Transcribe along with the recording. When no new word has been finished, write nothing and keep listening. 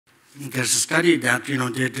there's a study that,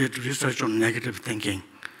 they did research on negative thinking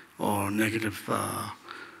or negative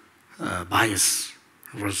bias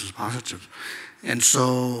versus positive. And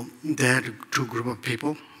so they had two group of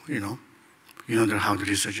people, how the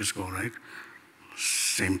researchers go, right?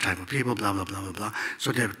 Same type of people, blah, blah, blah, blah, blah.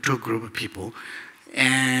 So they have two group of people.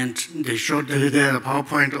 And they showed that they had a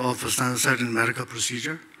PowerPoint of a certain medical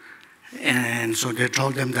procedure. And so they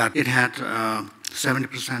told them that it had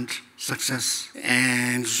 70% success.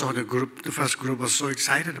 And so the first group was so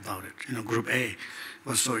excited about it. Group A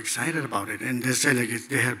was so excited about it. And they said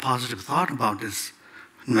they had positive thought about this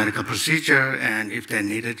medical procedure, and if they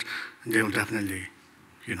need it, they will definitely,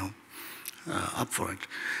 up for it.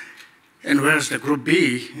 And whereas the group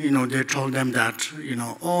B, they told them that,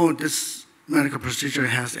 oh, this medical procedure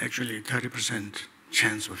has actually 30%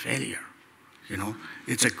 chance of failure.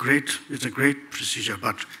 It's a great procedure,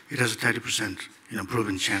 but it has a 30%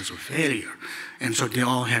 proven chance of failure. And so they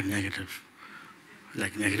all had negative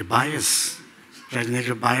bias, right?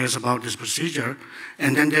 Negative bias about this procedure.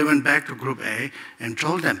 And then they went back to group A and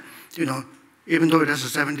told them, even though it has a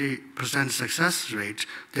 70% success rate,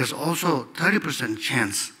 there's also 30%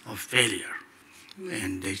 chance of failure.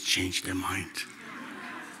 And they changed their mind.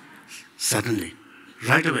 Suddenly.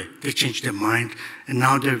 Right away, they changed their mind, and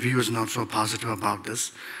now their view is not so positive about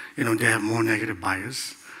this. They have more negative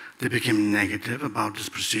bias. They became negative about this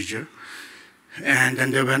procedure. And then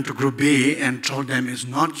they went to group B and told them it's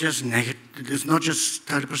not just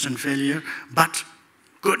 30% failure, but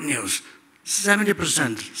good news,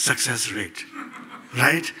 70% success rate,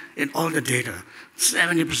 right? In all the data,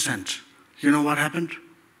 70%. You know what happened?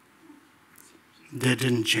 They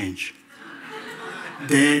didn't change.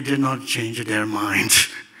 They did not change their mind.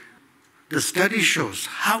 The study shows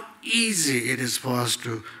how easy it is for us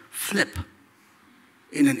to flip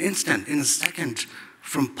in an instant, in a second,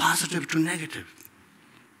 from positive to negative.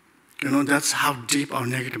 That's how deep our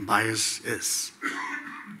negative bias is.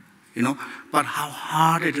 But how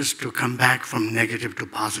hard it is to come back from negative to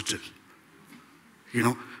positive.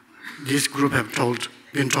 This group have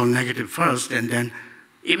been told negative first, and then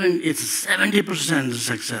even it's 70%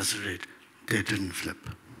 success rate, they didn't flip.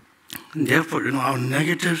 And therefore, our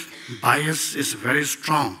negative bias is very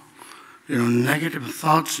strong. Negative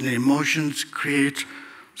thoughts and emotions create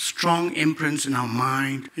strong imprints in our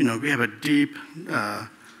mind. We have a deep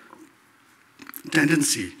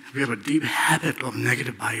tendency, we have a deep habit of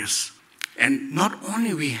negative bias. And not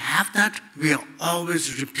only we have that, we are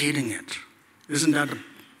always repeating it. Isn't that a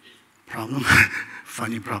problem?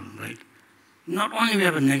 Funny problem, right? Not only we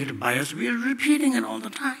have a negative bias, we are repeating it all the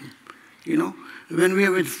time. When we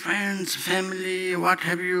are with friends, family, what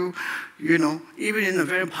have you, even in a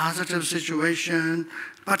very positive situation,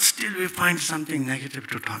 but still we find something negative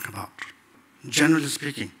to talk about. Generally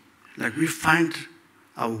speaking, we find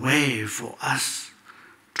a way for us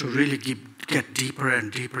to really get deeper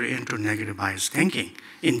and deeper into negative bias thinking,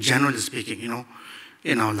 in generally speaking,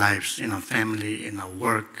 in our lives, in our family, in our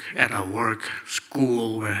work, at our work,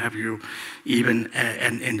 school, where have you, even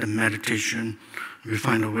and in the meditation, we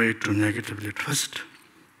find a way to negatively twist.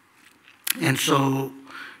 And so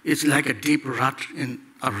it's like a deep rut in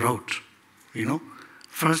a road,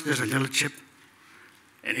 First there's a little chip,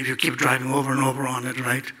 and if you keep driving over and over on it,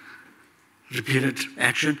 right, repeated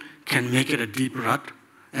action can make it a deep rut,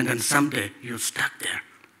 and then someday you're stuck there.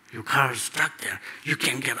 Your car is stuck there. You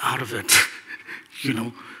can't get out of it.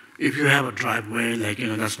 If you have a driveway,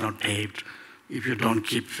 that's not paved, if you don't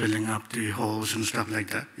keep filling up the holes and stuff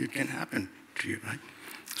like that, it can happen to you, right?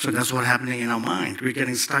 So that's what's happening in our mind. We're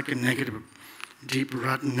getting stuck in negative, deep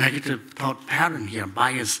rut, negative thought pattern here,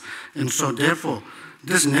 bias. And so therefore,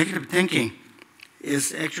 this negative thinking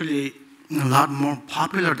is actually a lot more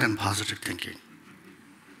popular than positive thinking,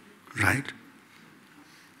 right?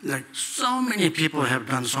 So many people have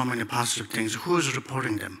done so many positive things. Who is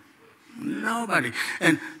reporting them? Nobody.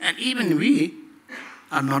 And even we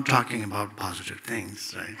are not talking about positive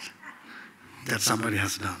things, right? That somebody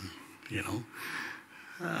has done,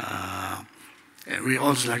 we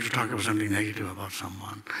also like to talk about something negative about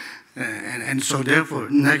someone. And so therefore,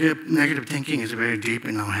 negative thinking is very deep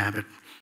in our habit.